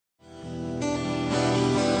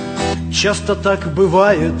Часто так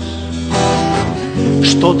бывает,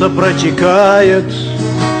 что-то протекает,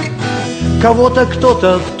 кого-то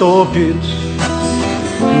кто-то топит,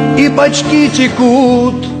 и бачки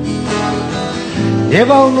текут. Не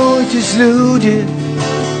волнуйтесь, люди,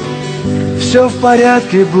 все в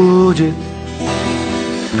порядке будет.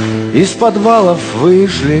 Из подвалов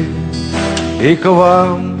вышли и к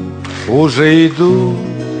вам уже идут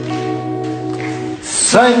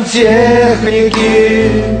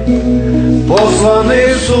сантехники,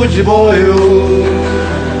 посланы судьбою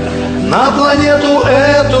на планету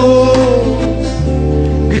эту,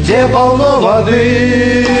 где полно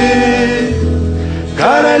воды.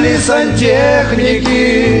 Короли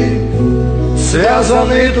сантехники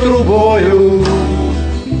связаны трубою.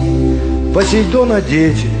 Посейдона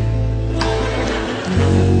дети,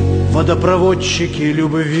 водопроводчики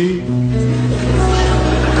любви.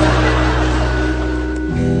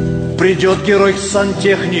 Придет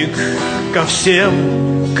герой-сантехник ко всем,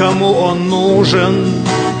 кому он нужен.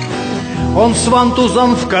 Он с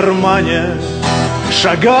вантузом в кармане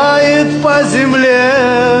шагает по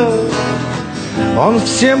земле. Он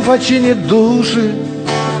всем починит души,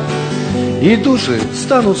 и души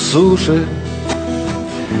станут суше.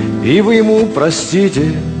 И вы ему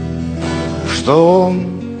простите, что он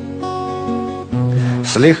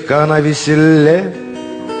слегка навеселе.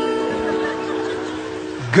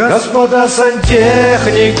 Господа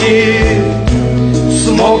сантехники с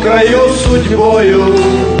мокрою судьбою,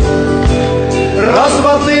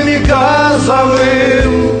 разводными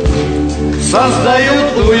газовым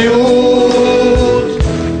создают уют.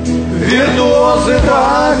 Виртуозы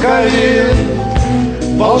раковин,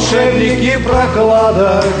 волшебники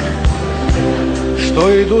прокладок, что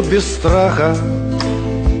идут без страха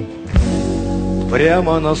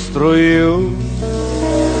прямо на струю.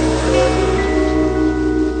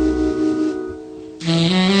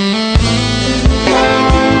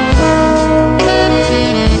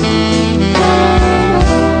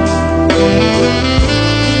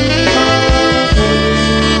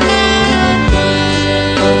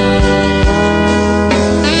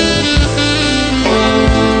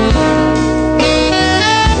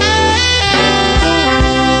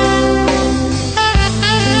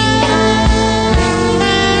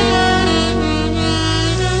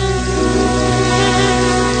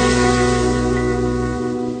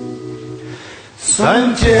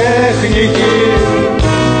 Сантехники,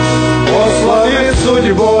 посланы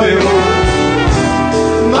судьбою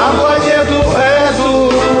на планету эту,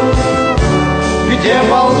 где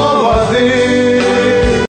полно воды.